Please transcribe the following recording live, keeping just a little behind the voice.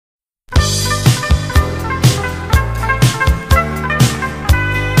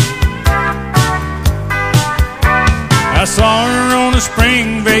a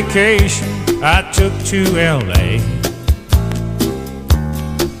spring vacation I took to L.A.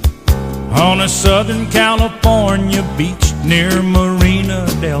 On a Southern California beach near Marina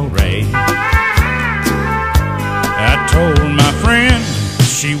del Rey. I told my friend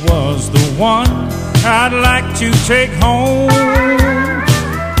she was the one I'd like to take home.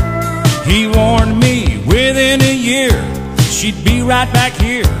 He warned me within a year she'd be right back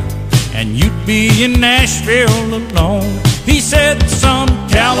here and you'd be in Nashville alone. He said some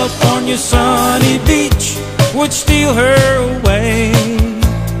California sunny beach would steal her away.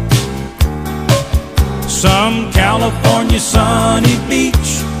 Some California sunny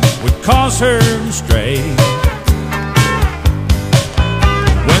beach would cause her to stray.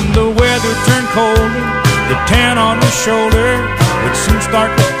 When the weather turned colder, the tan on her shoulder would soon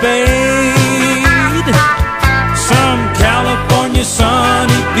start to fade. Some California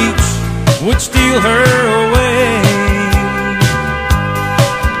sunny beach would steal her away.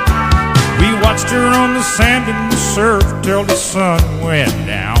 We watched her on the sand and the surf till the sun went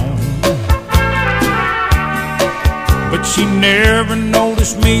down. But she never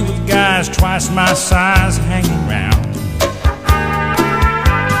noticed me with guys twice my size hanging round.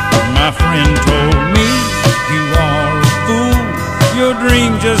 My friend told me, you are a fool, your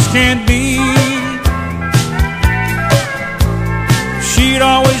dream just can't be. She'd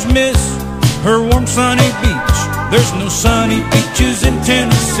always miss her warm sunny beach. There's no sunny beaches in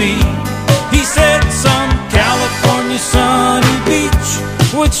Tennessee. He said some California sunny beach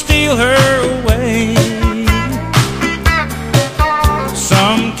would steal her away.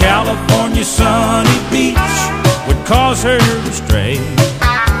 Some California sunny beach would cause her to stray.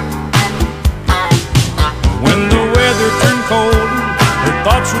 When the weather turned colder, her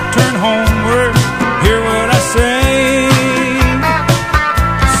thoughts would turn homeward. Hear what I say.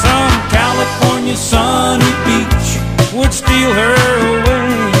 Some California sunny beach would steal her away.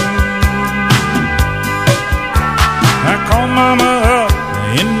 I called Mama up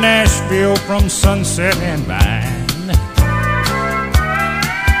in Nashville from Sunset and Vine.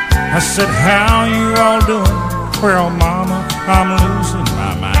 I said, how you all doing? Well, Mama, I'm losing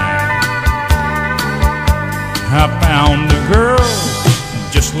my mind. I found a girl,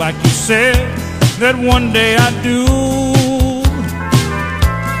 just like you said, that one day I'd do.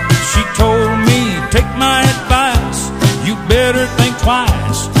 She told me, take my advice, you better think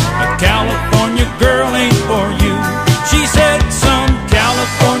twice. A California girl ain't for you. She said some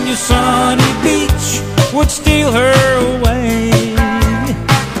California sunny beach would steal her away.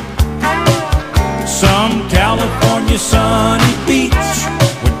 Some California sunny beach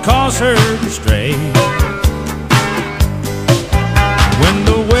would cause her to stray. When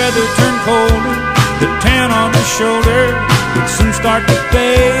the weather turned colder, the tan on her shoulder would soon start to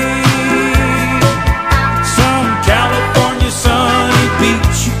fade. Some California sunny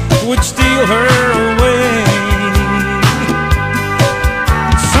beach would steal her away.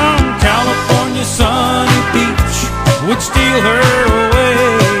 Some California sunny beach would steal her